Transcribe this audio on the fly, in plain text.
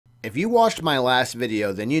If you watched my last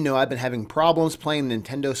video, then you know I've been having problems playing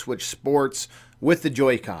Nintendo Switch Sports with the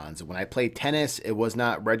Joy-Cons. When I played tennis, it was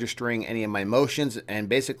not registering any of my motions, and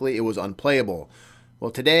basically it was unplayable.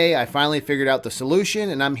 Well, today I finally figured out the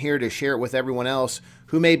solution, and I'm here to share it with everyone else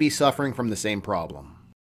who may be suffering from the same problem.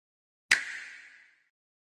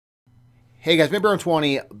 Hey guys,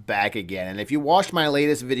 MidBurn20 back again, and if you watched my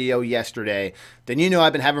latest video yesterday, then you know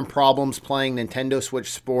I've been having problems playing Nintendo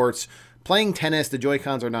Switch Sports. Playing tennis, the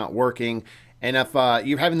Joy-Cons are not working, and if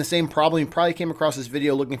you're having the same problem, you probably came across this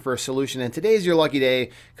video looking for a solution, and today's your lucky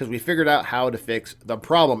day because we figured out how to fix the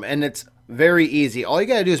problem, and it's very easy. All you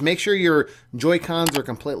gotta do is make sure your Joy-Cons are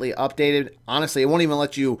completely updated. Honestly, it won't even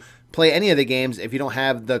let you play any of the games if you don't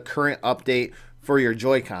have the current update for your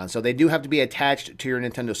Joy-Con. So they do have to be attached to your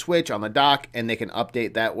Nintendo Switch on the dock, and they can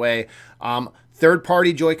update that way.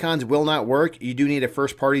 Third-party Joy-Cons will not work. You do need a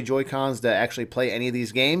first-party Joy-Cons to actually play any of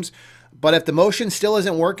these games. But if the motion still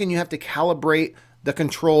isn't working, you have to calibrate the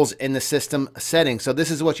controls in the system settings. So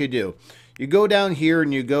this is what you do. You go down here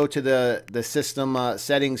and you go to the system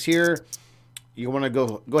settings here. You want to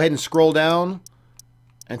go ahead and scroll down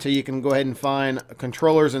until you can go ahead and find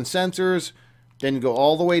controllers and sensors. Then you go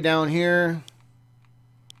all the way down here,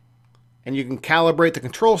 and you can calibrate the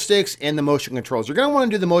control sticks and the motion controls. You're going to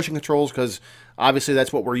want to do the motion controls because obviously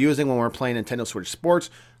that's what we're using when we're playing Nintendo Switch Sports.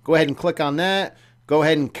 Go ahead and click on that. Go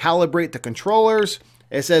ahead and calibrate the controllers.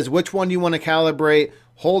 It says which one you want to calibrate.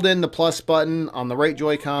 Hold in the plus button on the right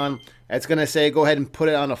Joy-Con. It's going to say go ahead and put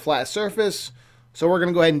it on a flat surface. So we're going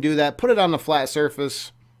to go ahead and do that. Put it on the flat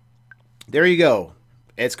surface. There you go.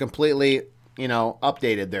 It's completely,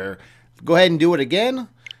 updated there. Go ahead and do it again.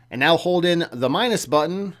 And now hold in the minus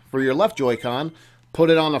button for your left Joy-Con. Put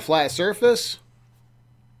it on a flat surface.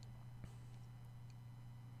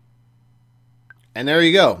 And there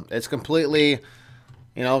you go. It's completely,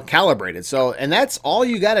 calibrated. So, and that's all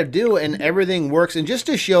you got to do, and everything works. And just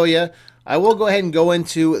to show you, I will go ahead and go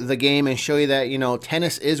into the game and show you that,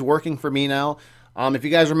 tennis is working for me now. If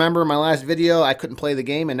you guys remember my last video, I couldn't play the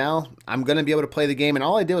game, and now I'm going to be able to play the game. And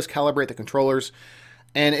all I did was calibrate the controllers.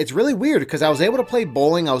 And it's really weird because I was able to play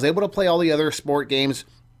bowling. I was able to play all the other sport games.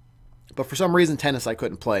 But for some reason, tennis I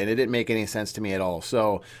couldn't play, and it didn't make any sense to me at all.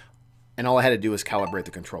 So, and all I had to do was calibrate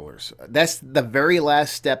the controllers. That's the very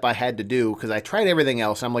last step I had to do because I tried everything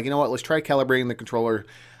else. I'm like, you know what? Let's try calibrating the controller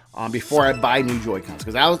before I buy new Joy-Cons,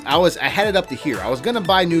 because I had it up to here. I was gonna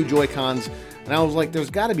buy new Joy-Cons, and I was like, there's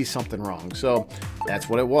got to be something wrong. So that's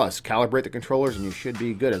what it was. Calibrate the controllers, and you should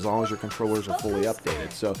be good as long as your controllers are fully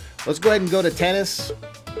updated. So let's go ahead and go to tennis,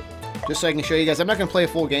 just so I can show you guys. I'm not gonna play a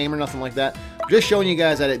full game or nothing like that. I'm just showing you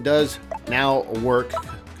guys that it does now work,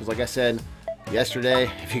 because like I said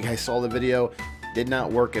yesterday, if you guys saw the video, did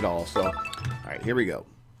not work at all. So, all right, here we go.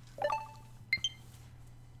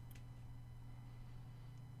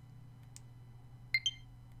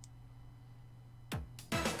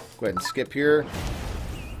 Go ahead and skip here.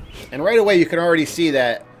 And right away, you can already see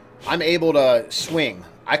that I'm able to swing.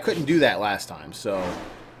 I couldn't do that last time, so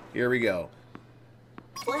here we go.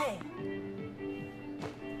 Play.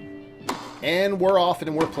 And we're off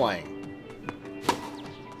and we're playing.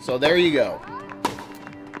 So there you go.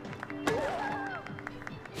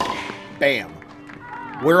 Bam.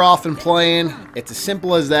 We're off and playing. It's as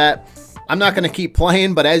simple as that. I'm not going to keep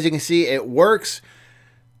playing, but as you can see, it works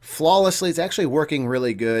flawlessly. It's actually working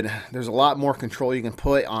really good. There's a lot more control you can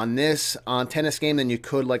put on this tennis game than you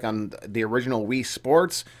could like on the original Wii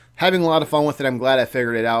Sports. Having a lot of fun with it. I'm glad I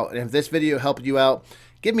figured it out. And if this video helped you out,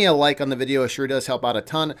 give me a like on the video. It sure does help out a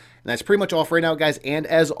ton. And that's pretty much all for right now, guys. And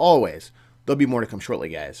as always, there'll be more to come shortly,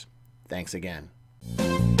 guys. Thanks again.